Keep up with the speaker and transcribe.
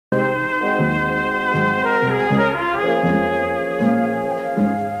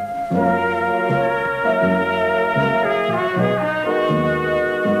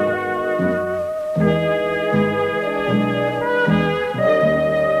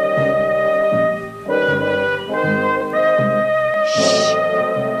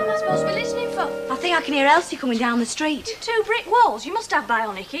I can hear Elsie coming down the street. 2 brick walls. You must have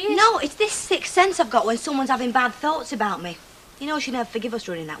bionic ears. No, it's this sixth sense I've got when someone's having bad thoughts about me. You know she'd never forgive us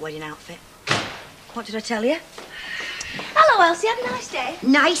ruining that wedding outfit. What did I tell you? Hello, Elsie. Had a nice day.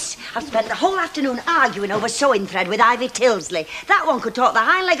 Nice. I've spent the whole afternoon arguing over sewing thread with Ivy Tilsley. That one could talk the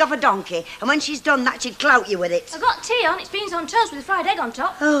hind leg off a donkey, and when she's done that, she'd clout you with it. I've got tea on. It's beans on toast with a fried egg on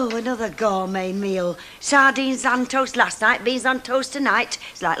top. Oh, another gourmet meal. Sardines on toast last night, beans on toast tonight.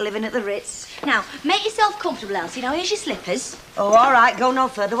 It's like living at the Ritz. Now, make yourself comfortable, Elsie. Now, here's your slippers. Oh, all right. Go no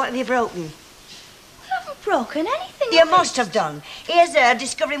further. What have you broken? I haven't broken anything. You must have done. Here's her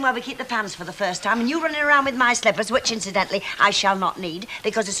discovering where we keep the pans for the first time, and you running around with my slippers, which, incidentally, I shall not need,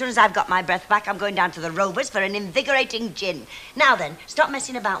 because as soon as I've got my breath back, I'm going down to the Rovers for an invigorating gin. Now then, stop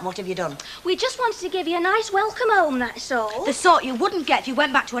messing about, and what have you done? We just wanted to give you a nice welcome home, that's all. The sort you wouldn't get if you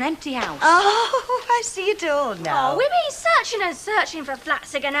went back to an empty house. Oh, I see it all now. Oh, we've been searching and searching for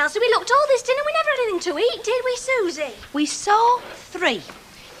flats again, Elsie. We looked all this dinner, we never had anything to eat, did we, Susie? We saw 3.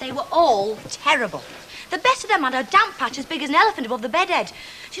 They were all terrible. The best of them had a damp patch as big as an elephant above the bedhead.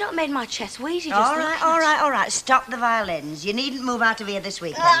 Do you know what made my chest wheezy just All right. Stop the violins. You needn't move out of here this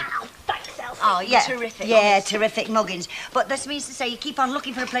weekend. Oh, thanks, Elsie. Oh, yeah. Terrific, Yeah, honest. terrific muggins. But this means to say you keep on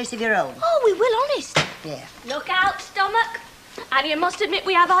looking for a place of your own. Oh, we will, honest. Yeah. Look out, stomach. And you must admit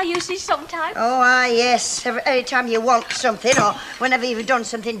we have our uses sometimes. Oh, yes. Every time you want something, or whenever you've done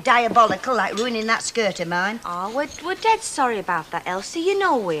something diabolical, like ruining that skirt of mine. Oh, we're dead sorry about that, Elsie. You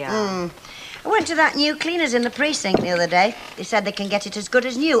know we are. I went to that new cleaners in the precinct the other day. They said they can get it as good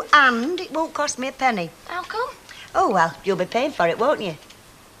as new, and it won't cost me a penny. How come? Oh, well, you'll be paying for it, won't you?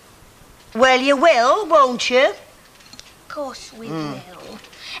 Well, you will, won't you? Of course we will.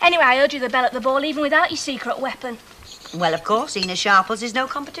 Anyway, I heard you the bell at the ball, even without your secret weapon. Well, of course, Ina Sharples is no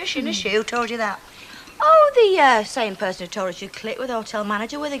competition, is she? Who told you that? Oh, the same person who told us you clicked with the hotel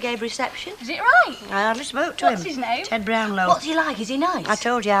manager where they gave reception. Is it right? I hardly spoke to him. What's his name? Ted Brownlow. What's he like? Is he nice? I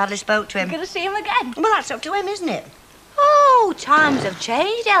told you I hardly spoke to You're him. going to see him again. Well, that's up to him, isn't it? Oh, times have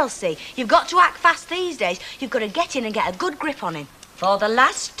changed, Elsie. You've got to act fast these days. You've got to get in and get a good grip on him. For the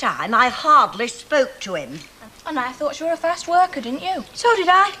last time, I hardly spoke to him. And I thought you were a fast worker, didn't you? So did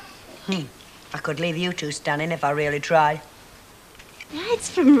I. I could leave you two standing if I really tried. It's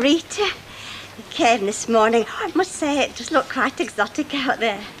from Rita. It came this morning. I must say, it does look quite exotic out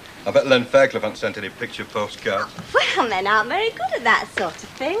there. I bet Len Fairclough hasn't sent any picture postcards. Well, men aren't very good at that sort of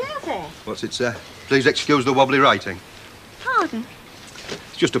thing, are they? What's it say? Please excuse the wobbly writing. Pardon?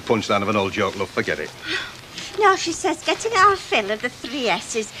 It's just a punchline of an old joke, love. Forget it. No, she says, getting our fill of the 3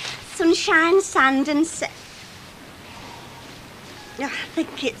 S's. Sunshine, sand and I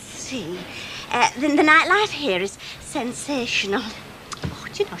think it's C. The nightlife here is sensational. Oh,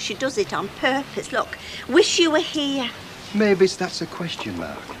 do you know, she does it on purpose. Look, wish you were here. Mavis, that's a question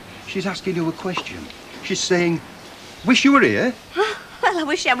mark. She's asking you a question. She's saying, wish you were here? Well, I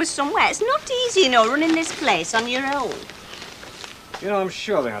wish I was somewhere. It's not easy, you know, running this place on your own. You know, I'm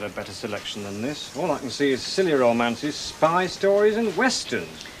sure they had a better selection than this. All I can see is silly romances, spy stories and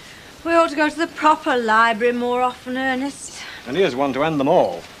westerns. We ought to go to the proper library more often, Ernest. And here's one to end them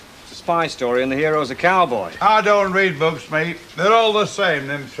all. It's a spy story and the hero's a cowboy. I don't read books, mate. They're all the same,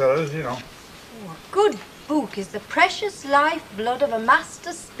 them fellas, you know. A good book is the precious lifeblood of a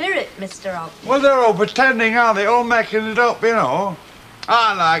master spirit, Mr. Ogden. Well, they're all pretending, aren't they? All making it up, you know.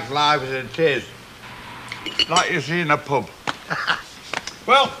 I like life as it is. Like you see in a pub.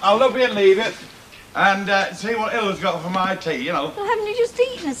 Well, I'll love you and leave it. And see what Illa's got for my tea, you know. Well, haven't you just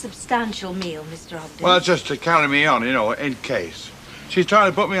eaten a substantial meal, Mr. Ogden? Well, it's just to carry me on, you know, in case. She's trying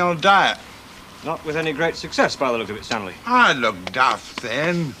to put me on a diet. Not with any great success by the look of it, Stanley. I look daft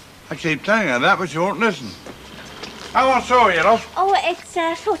then. I keep telling her that, but she won't listen. How much so, you know? Oh,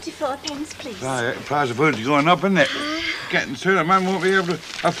 it's 44 pence, please. Right, the price of food's going up, isn't it? Getting sooner, man won't be able to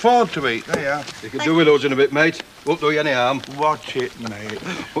afford to eat. There you are. You can do with those in a bit, mate. Won't do you any harm. Watch it, mate.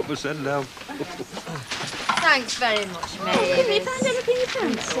 What was said now? Thanks very much, Can Mary. you find anything you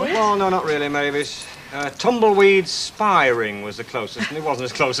fancy? Oh, no, not really, Mavis. Tumbleweed spy ring was the closest, and it wasn't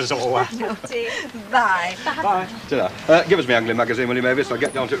as close as all that. No, dear. Bye. Bye. Ta-ra. Give us my angling magazine, will you, Mavis? I'll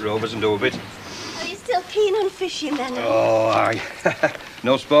get down to Rovers and do a bit. Are you still keen on fishing, then? Oh, aye.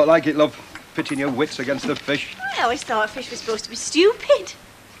 No sport like it, love. Pitching your wits against the fish. I always thought fish was supposed to be stupid.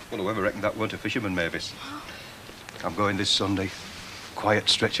 Well, whoever reckoned that weren't a fisherman, Mavis. I'm going this Sunday. Quiet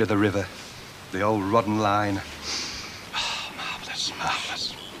stretch of the river. The old Rodden line. Oh, marvellous,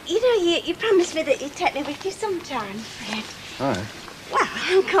 marvellous. You know, you promised me that you'd take me with you sometime, Fred. Aye.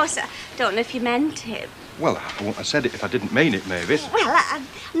 Well, of course, I don't know if you meant it. Well, I wouldn't have said it if I didn't mean it, Mavis. Well, I'm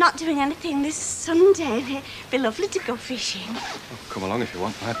not doing anything this Sunday. It'd be lovely to go fishing. Oh, come along if you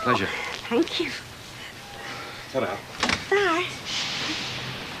want. My pleasure. Thank you. Ta-ra. Bye.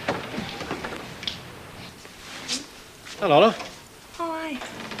 Hello, love. Oh, aye.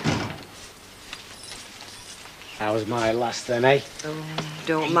 How was my lass then, eh?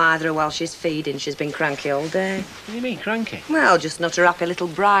 Don't mind her while she's feeding. She's been cranky all day. What do you mean, cranky? Well, just not her happy little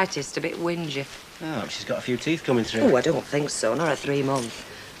brightest, a bit whingy. Oh, she's got a few teeth coming through. Oh, I don't think so. Not at 3 months.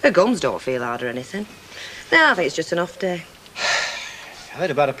 Her gums don't feel hard or anything. No, I think it's just an off day. I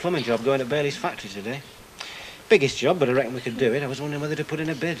heard about a plumbing job going to Bailey's factory today. Biggest job, but I reckon we could do it. I was wondering whether to put in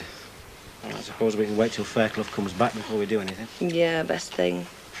a bid. Well, I suppose we can wait till Fairclough comes back before we do anything. Yeah, best thing.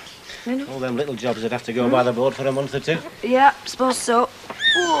 You know? All them little jobs would have to go by the board for a month or two. Yeah, suppose so.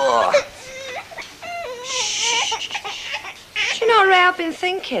 Whoa. Do you know, Ray, I've been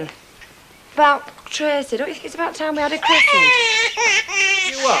thinking about Tracy. Don't you think it's about time we had a christening?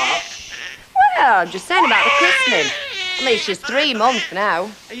 You what? Well, I'm just saying about the christening. At least she's 3 months now.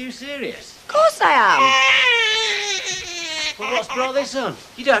 Are you serious? Of course I am. Well, what's brought this on?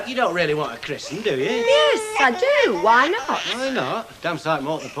 You don't really want a christening, do you? Yes, I do. Why not? Why not? Damn sight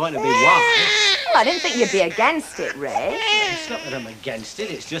more to the point to be why. Well, I didn't think you'd be against it, Ray. It's not that I'm against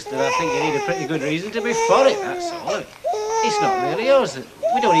it, it's just that I think you need a pretty good reason to be for it, that's all. It's not really us.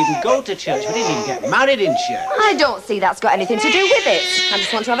 We don't even go to church. We didn't even get married in church. I don't see that's got anything to do with it. I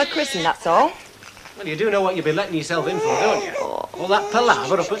just want to have a christening, that's all. Well, you do know what you've been letting yourself in for, don't you? All that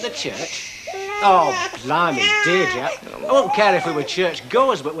palaver up at the church. Oh, blimey, dear Jack. I wouldn't care if we were church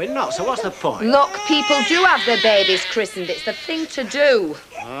goers, but we're not, so what's the point? Look, people do have their babies christened. It's the thing to do.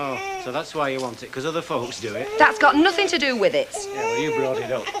 Oh, so that's why you want it, because other folks do it? That's got nothing to do with it. Yeah, well, you brought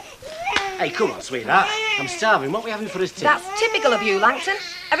it up. Hey, come on, sweetheart. I'm starving. What are we having for his tea? That's typical of you, Langton.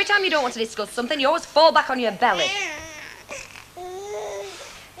 Every time you don't want to discuss something, you always fall back on your belly.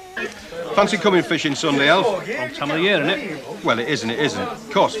 Fancy coming fishing Sunday, Alf? Wrong time of the year, isn't it? Well, it isn't, it isn't.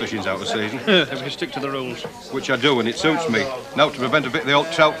 Of course fishing's out of season. If we stick to the rules. Which I do, and it suits me. Now to prevent a bit of the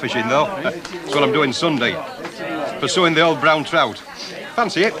old trout fishing, though. That's what I'm doing Sunday. Pursuing the old brown trout.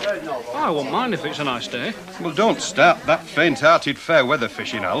 Fancy it? I won't mind if it's a nice day. Well, don't start that faint-hearted fair weather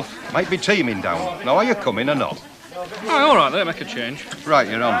fishing, Alf. Might be teeming down. Now, are you coming or not? Oh, all right, there, make a change. Right,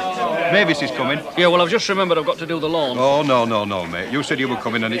 you're on. Mavis is coming. Yeah, well, I've just remembered I've got to do the lawn. Oh, no, mate. You said you were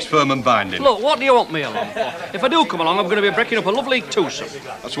coming and it's firm and binding. Look, what do you want me along for? If I do come along, I'm going to be breaking up a lovely twosome.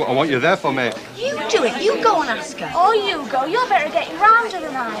 That's what I want you there for, mate. You do it. You go and ask her. Oh, you go. You're better getting rounder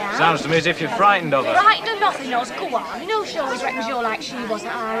than I am. Sounds to me as if you're frightened of her. Frightened of nothing else. Go on. You know she always reckons you're like she was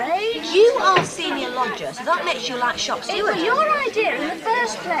at our age. You are senior lodger, so that makes you like shop It steward. was your idea in the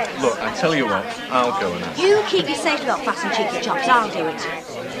first place. Look, I tell you what, I'll go and ask. You keep your safety belt fast and cheeky chops. I'll do it.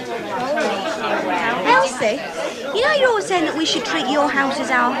 Elsie, you know you're always saying that we should treat your house as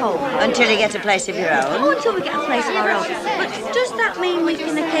our home. Until you get a place of your own. Oh, until we get a place of our own. But does that mean we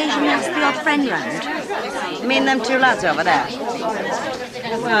can occasionally ask the odd friend round? You mean them two lads over there?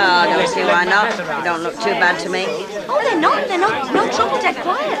 Well, I don't see why not. They don't look too bad to me. Oh, they're not. They're not. No trouble, dead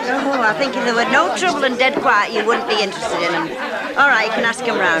quiet. Oh, I think if there were no trouble and dead quiet, you wouldn't be interested in them. All right, you can ask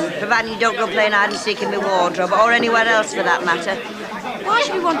them round, providing you don't go playing hide and seek in the wardrobe, or anywhere else for that matter. Why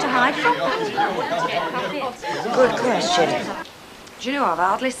should we want to hide from? Good question. Do you know, I've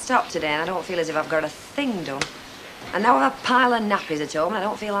hardly stopped today and I don't feel as if I've got a thing done. And now I've a pile of nappies at home and I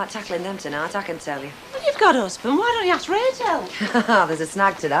don't feel like tackling them tonight, I can tell you. Well, you've got a husband. Why don't you ask Ray to help? There's a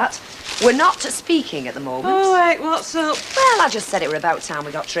snag to that. We're not speaking at the moment. Oh, wait, what's up? Well, I just said it were about time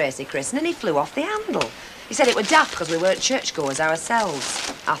we got Tracy christened and he flew off the handle. He said it were daft because we weren't churchgoers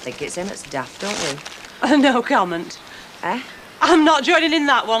ourselves. I think it's him that's daft, don't you? No comment. Eh? I'm not joining in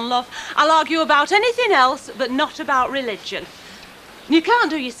that one, love. I'll argue about anything else, but not about religion. You can't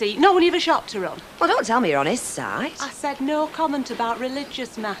do, you see. No one you've a shop to run. Well, don't tell me you're on his side. I said no comment about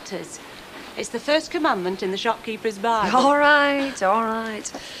religious matters. It's the first commandment in the shopkeeper's Bible. All right, all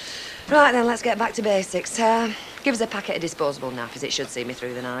right. Right, then, let's get back to basics. Give us a packet of disposable nappies. It should see me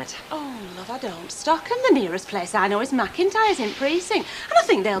through the night. Oh, love, I don't stock 'em. The nearest place I know is McIntyre's in Precinct, and I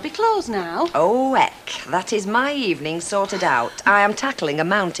think they'll be closed now. Oh, heck. That is my evening sorted out. I am tackling a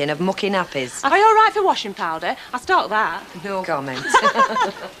mountain of mucky nappies. Are you all right for washing powder? I stock that. No comment.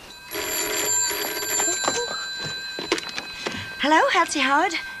 Hello, Elsie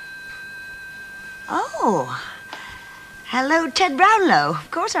Howard. Oh. Hello, Ted Brownlow.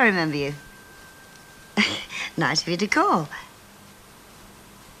 Of course I remember you. Nice of you to call.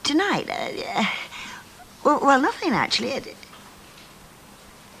 Tonight? Well, nothing, actually.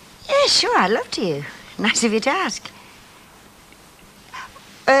 Yeah, sure, I'd love to. Nice of you to ask.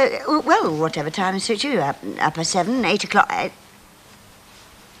 Well, whatever time suits you. Up at 7, 8 o'clock.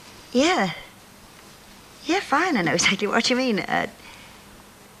 Yeah. Yeah, fine, I know exactly what you mean.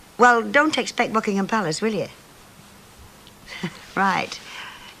 Well, don't expect Buckingham Palace, will you? Right.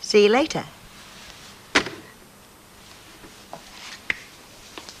 See you later.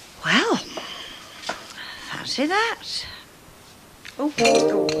 Well, fancy that. Oh.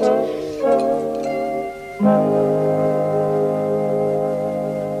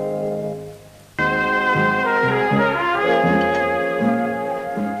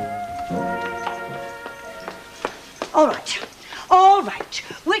 All right. All right.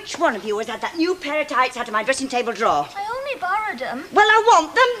 Which one of you has had that new pair of tights out of my dressing table drawer? I only borrowed them. Well, I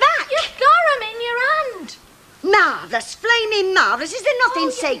want them back. You've got them in your hand. Marvellous, flaming marvellous. Is there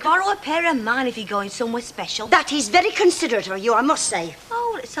nothing sacred? Borrow a pair of mine if you're going somewhere special. That is very considerate of you, I must say.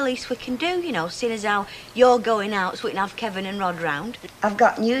 Oh, it's the least we can do, you know, seeing as how you're going out so we can have Kevin and Rod round. I've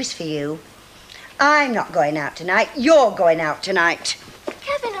got news for you. I'm not going out tonight. You're going out tonight.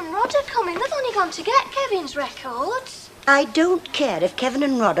 Kevin and Rod are coming. They've only gone to get Kevin's records. I don't care if Kevin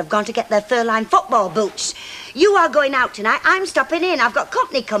and Rod have gone to get their fur-lined football boots. You are going out tonight. I'm stopping in. I've got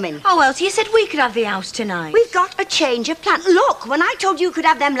company coming. Oh, Elsie, you said we could have the house tonight. We've got a change of plan. Look, when I told you could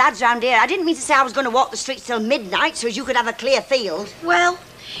have them lads round here, I didn't mean to say I was going to walk the streets till midnight so as you could have a clear field. Well,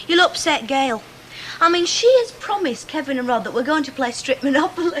 you'll upset Gail. I mean, she has promised Kevin and Rod that we're going to play strip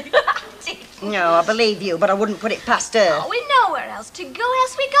Monopoly. No, I believe you, but I wouldn't put it past her. Oh, we've nowhere else to go,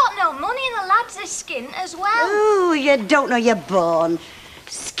 else we got no money and the lads are skint as well. Oh, you don't know you're born.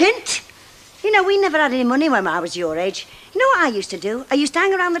 Skint? You know, we never had any money when I was your age. You know what I used to do? I used to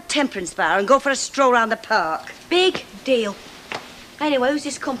hang around the temperance bar and go for a stroll round the park. Big deal. Anyway, who's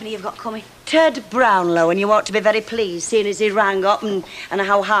this company you've got coming? Ted Brownlow, and you ought to be very pleased, seeing as he rang up and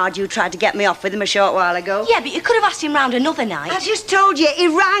how hard you tried to get me off with him a short while ago. Yeah, but you could have asked him round another night. I just told you, he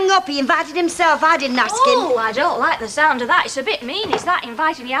rang up, he invited himself, I didn't ask him. Oh, I don't like the sound of that. It's a bit mean, is that,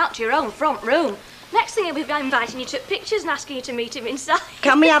 inviting you out to your own front room? Next thing he'll be inviting you to pictures and asking you to meet him inside.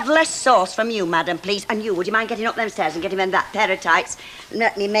 Can we have less sauce from you, madam, please? And you, would you mind getting up them stairs and getting him that pair of tights and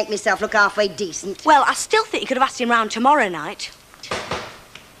let me make myself look halfway decent? Well, I still think you could have asked him round tomorrow night.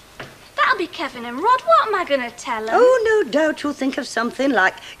 That'll be Kevin and Rod. What am I going to tell them? Oh, no doubt you'll think of something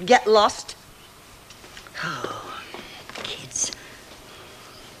like get lost. Oh, kids.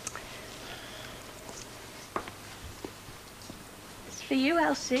 It's for you,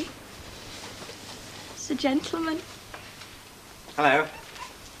 Elsie. It's a gentleman. Hello.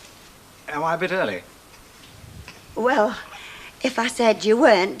 Am I a bit early? Well, if I said you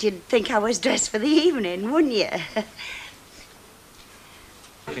weren't, you'd think I was dressed for the evening, wouldn't you?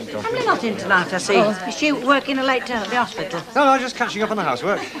 I'm not in tonight, I see. Is she working a late turn at the hospital? No, just catching up on the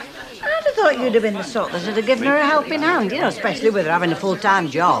housework. I'd have thought you'd have been the sort that would have given her a helping hand, you know, especially with her having a full-time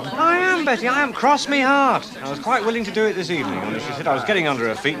job. I am, Betty, I am. Cross me heart. I was quite willing to do it this evening, only she said I was getting under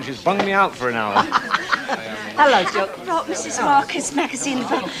her feet and she's bunged me out for an hour. Hello, Chuck. I brought Mrs. Walker's magazine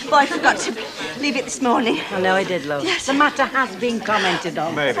for... Boy, forgot to leave it this morning. I know I did, love. Yes. The matter has been commented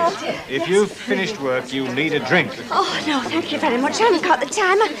on. Maybe. If you've finished work, you need a drink. Oh, no, thank you very much. I haven't got the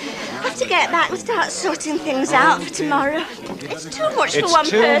time. I have to get back and start sorting things out for tomorrow. It's too much for one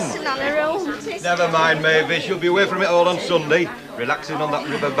person on her own. Never mind, Mavis. You'll be away from it all on Sunday. Relaxing on that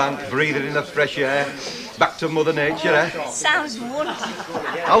river bank, breathing in the fresh air. Back to Mother Nature, eh? Sounds wonderful.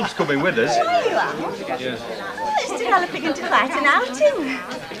 Al's coming with us. There you are. Yes. Oh, it's developing into quite an outing.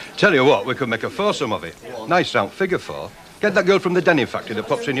 Tell you what, we could make a foursome of it. Nice round figure four. Get that girl from the denim factory that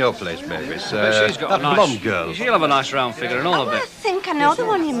pops in your place, Mavis. But she's got that a nice... blonde girl. She'll have a nice round figure and all of I it. think I know the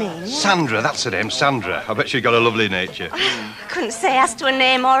one you mean. Sandra, that's her name, Sandra. I bet she's got a lovely nature. I couldn't say as to a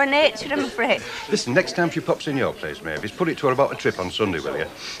name or a nature, I'm afraid. Listen, next time she pops in your place, Mavis, put it to her about a trip on Sunday, will you?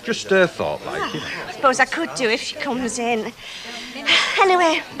 Just thought like, you know. I suppose I could do if she comes in.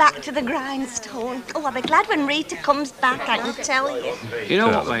 Anyway, back to the grindstone. Oh, I'll be glad when Rita comes back, I can tell you. You know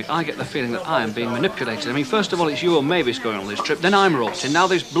what, mate? I get the feeling that I am being manipulated. I mean, first of all, it's you and Mavis going on this trip, then I'm roped in, now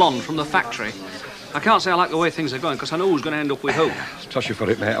this blonde from the factory. I can't say I like the way things are going, because I know who's going to end up with who. Toss you for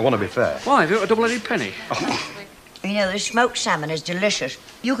it, mate. I want to be fair. Why? Have you got a double-headed penny? Oh. You know, the smoked salmon is delicious.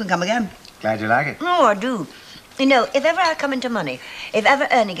 You can come again. Glad you like it. Oh, I do. You know, if ever I come into money, if ever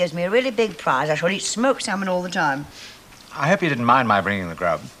Ernie gives me a really big prize, I shall eat smoked salmon all the time. I hope you didn't mind my bringing the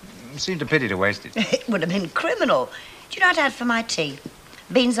grub. It seemed a pity to waste it. It would have been criminal. Do you know what I had for my tea?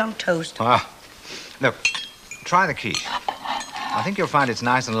 Beans on toast. Ah, look, try the key. I think you'll find it's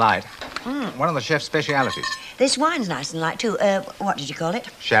nice and light. One of the chef's specialities. This wine's nice and light, too. What did you call it?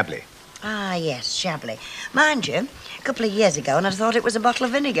 Chablis. Ah, yes, Chablis. Mind you, a couple of years ago, and I thought it was a bottle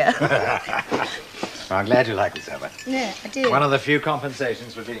of vinegar. I'm glad you like it so much. Yeah, I do. One of the few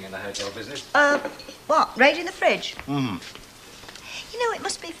compensations for being in the hotel business. What? Raiding the fridge? Mm. You know, it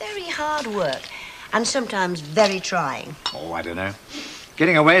must be very hard work, and sometimes very trying. Oh, I don't know.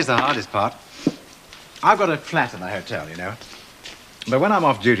 Getting away is the hardest part. I've got a flat in the hotel, you know. But when I'm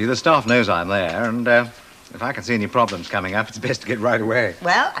off duty, the staff knows I'm there, and if I can see any problems coming up, it's best to get right away.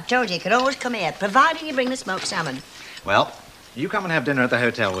 Well, I've told you can always come here, providing you bring the smoked salmon. Well, you come and have dinner at the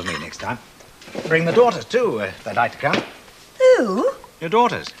hotel with me next time. Bring the daughters, too, if they'd like to come. Who? Your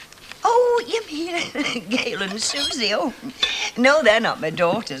daughters. Oh, you mean Gail and Susie? Oh, no, they're not my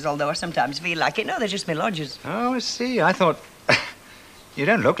daughters, although I sometimes feel like it. No, they're just my lodgers. Oh, I see. I thought... You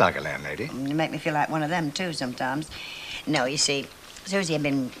don't look like a landlady. You make me feel like one of them, too, sometimes. No, you see, Susie had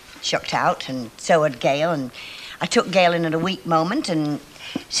been shocked out, and so had Gail, and I took Gail in at a weak moment, and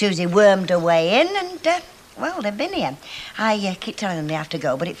Susie wormed her way in, and, well, they've been here. I keep telling them they have to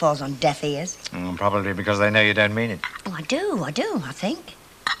go, but it falls on deaf ears. Probably because they know you don't mean it. Oh, I do, I think.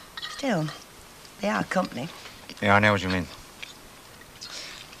 Still, they are company. Yeah, I know what you mean.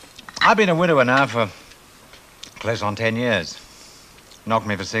 I've been a widower now for close on 10 years. Knocked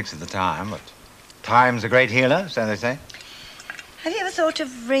me for 6 at the time, but time's a great healer, so they say. Have you ever thought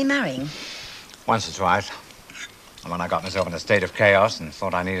of remarrying? Once or twice. And when I got myself in a state of chaos and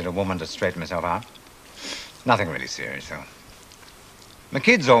thought I needed a woman to straighten myself out. Nothing really serious, though. My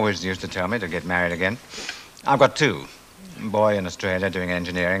kids always used to tell me to get married again. I've got 2. A boy in Australia doing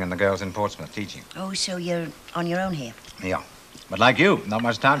engineering and the girls in Portsmouth teaching. Oh, so you're on your own here? Yeah. But like you, not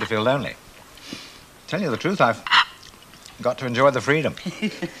much time to feel lonely. Tell you the truth, I've got to enjoy the freedom.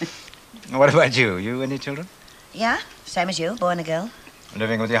 What about you? You any children? Yeah, same as you, boy and a girl.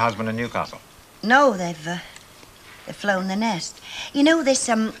 Living with your husband in Newcastle? No, they've flown the nest. You know this,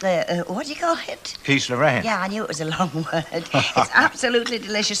 what do you call it? Quiche Lorraine. Yeah, I knew it was a long word. It's absolutely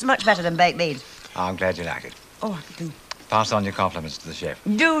delicious, much better than baked beans. I'm glad you like it. Oh, I do. Pass on your compliments to the chef.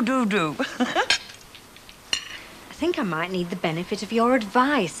 Do. I think I might need the benefit of your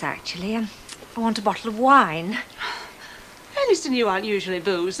advice, actually. I want a bottle of wine. Anything you aren't usually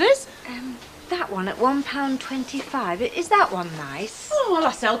boozers. That one at £1.25. Is that one nice? Oh, well,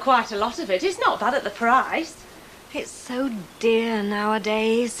 I sell quite a lot of it. It's not bad at the price. It's so dear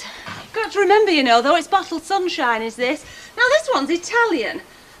nowadays. You've got to remember, you know, though, it's bottled sunshine, is this. Now, this one's Italian,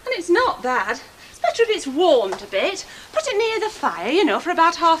 and it's not bad. It's better if it's warmed a bit. Put it near the fire, you know, for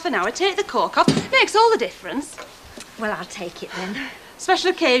about half an hour. Take the cork off. Makes all the difference. Well, I'll take it then. Special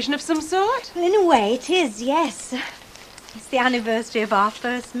occasion of some sort? Well, in a way, it is, yes. It's the anniversary of our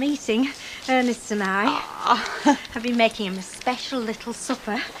first meeting. Ernest and I have been making him a special little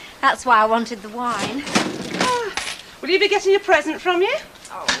supper. That's why I wanted the wine. Will you be getting a present from you?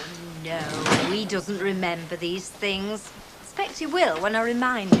 Oh, no. He doesn't remember these things. I expect he will when I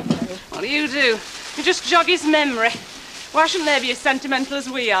remind him, though. What do? You just jog his memory. Why shouldn't they be as sentimental as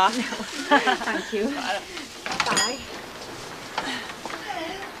we are? No. Thank you. Bye.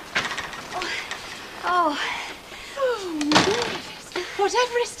 Oh.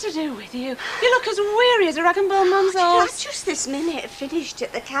 Whatever it's to do with you, you look as weary as a rag and bone man's horse. I've just this minute finished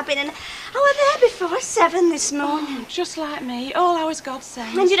at the cabin, and I was there before 7 this morning. Oh, just like me, all hours God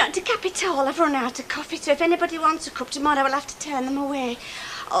sends. And you know, to cap it all, I've run out of coffee, so if anybody wants a cup tomorrow, I'll have to turn them away.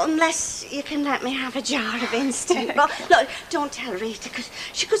 Unless you can let me have a jar of instant. Well, look, don't tell Rita, because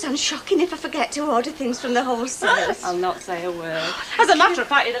she goes on shocking if I forget to order things from the wholesalers. I'll not say a word. As a matter of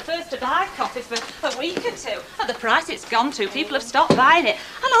fact, you're the first to buy coffee for a week or 2. At the price it's gone to, people have stopped buying it.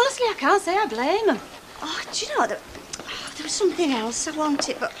 And honestly, I can't say I blame them. Oh, do you know, there was something else I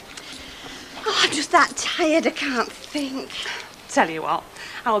wanted, but... Oh, I'm just that tired, I can't think. Tell you what,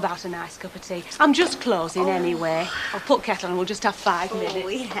 how about a nice cup of tea? I'm just closing anyway. I'll put kettle on and we'll just have 5 minutes. Oh,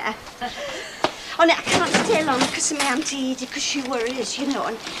 yeah. Oh, no, I can't stay long because of my Auntie Edie, because she worries, you know.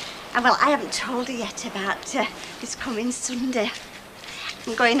 And well, I haven't told her yet about this coming Sunday.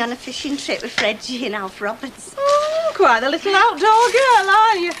 I'm going on a fishing trip with Reggie and Alf Roberts. Oh, quite a little outdoor girl,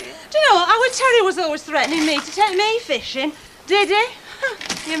 aren't you? Do you know what? Our Terry was always threatening me to take me fishing. Did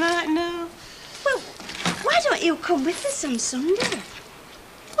he? You might know. Well, why don't you come with us on Sunday?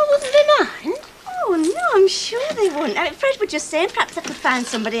 Well, wouldn't they mind? Oh, no, I'm sure they wouldn't. I mean, Fred was just saying perhaps I could find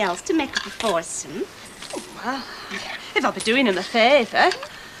somebody else to make up a foursome. Oh, well, if I'll be doing him a favour.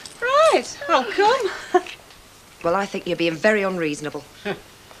 Right, I'll come. Well, I think you're being very unreasonable.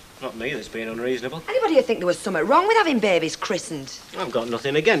 Not me that's being unreasonable. Anybody would think there was something wrong with having babies christened? I've got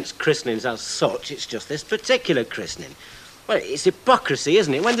nothing against christenings as such. It's just this particular christening. Well, it's hypocrisy,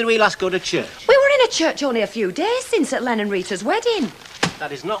 isn't it? When did we last go to church? We were in a church only a few days since at Len and Rita's wedding.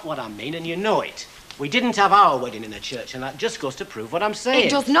 That is not what I mean, and you know it. We didn't have our wedding in a church, and that just goes to prove what I'm saying. It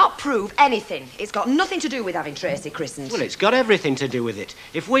does not prove anything. It's got nothing to do with having Tracy christened. Well, it's got everything to do with it.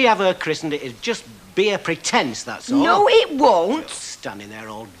 If we have her christened, it'll just be a pretence, that's all. No, it won't. Standing there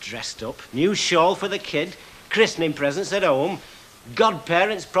all dressed up. New shawl for the kid. Christening presents at home.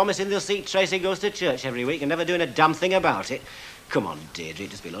 Godparents promising they'll see Tracy goes to church every week and never doing a damn thing about it. Come on, Deirdre,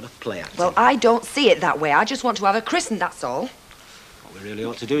 it'd just be a lot of play acting. Well, I don't see it that way. I just want to have her christened, that's all. What we really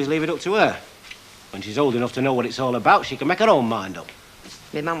ought to do is leave it up to her. When she's old enough to know what it's all about, she can make her own mind up.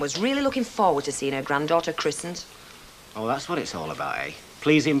 My mum was really looking forward to seeing her granddaughter christened. Oh, that's what it's all about, eh?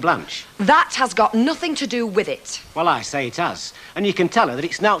 Pleasing Blanche. That has got nothing to do with it. Well, I say it has. And you can tell her that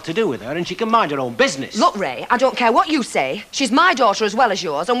it's naught to do with her and she can mind her own business. Look, Ray, I don't care what you say. She's my daughter as well as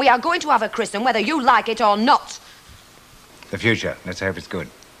yours, and we are going to have her christened whether you like it or not. The future. Let's hope it's good.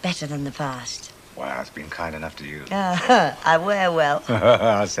 Better than the past. Wow, it's been kind enough to you. I wear well.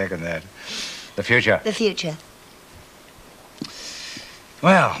 I'll second that. The future. The future.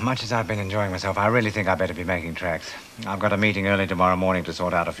 Well, much as I've been enjoying myself, I really think I better be making tracks. I've got a meeting early tomorrow morning to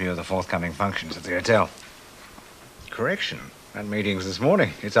sort out a few of the forthcoming functions at the hotel. Correction. That meeting's this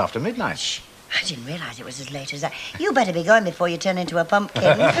morning. It's after midnight. Shh. I didn't realise it was as late as that. You better be going before you turn into a pumpkin.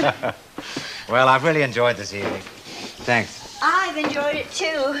 Well, I've really enjoyed this evening. Thanks. I've enjoyed it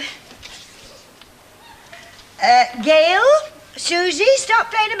too. Gail, Susie,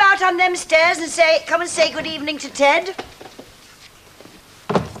 stop playing about on them stairs and come and say good evening to Ted.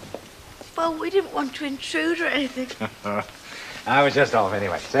 Well, we didn't want to intrude or anything. I was just off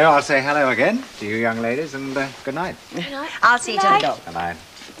anyway. So I'll say hello again to you young ladies and good night. Good night. I'll see you to the door. Good night.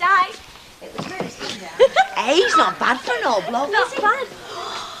 Night. Hey, he's not bad for an old bloke. Not bad.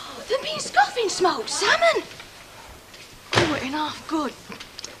 They've been scoffing smoked salmon. Oh, it ain't half good.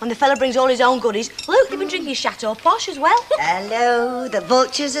 When the fella brings all his own goodies, look, they've been drinking Chateau Posh as well. Hello, the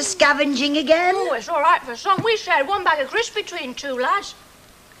vultures are scavenging again. Oh, it's all right for some. We shared one bag of crisps between two lads.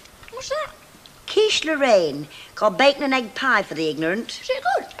 What's that? Quiche Lorraine, called bacon and egg pie for the ignorant. Is it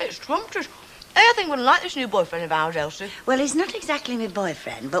good? It's trumped. I think wouldn't like this new boyfriend of ours, Elsie. Well, he's not exactly my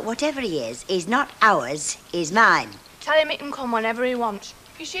boyfriend, but whatever he is, he's not ours, he's mine. Tell him he can come whenever he wants.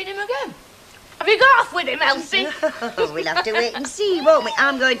 You seen him again? Have you got off with him, Elsie? We'll have to wait and see, won't we?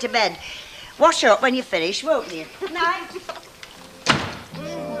 I'm going to bed. Wash up when you finish, won't you? Night.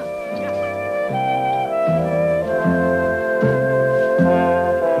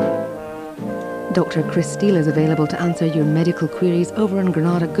 Dr. Chris Steele is available to answer your medical queries over on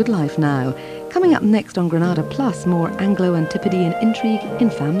Granada Good Life now. Coming up next on Granada Plus, more Anglo-Antipodean intrigue in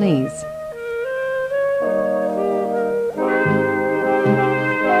families.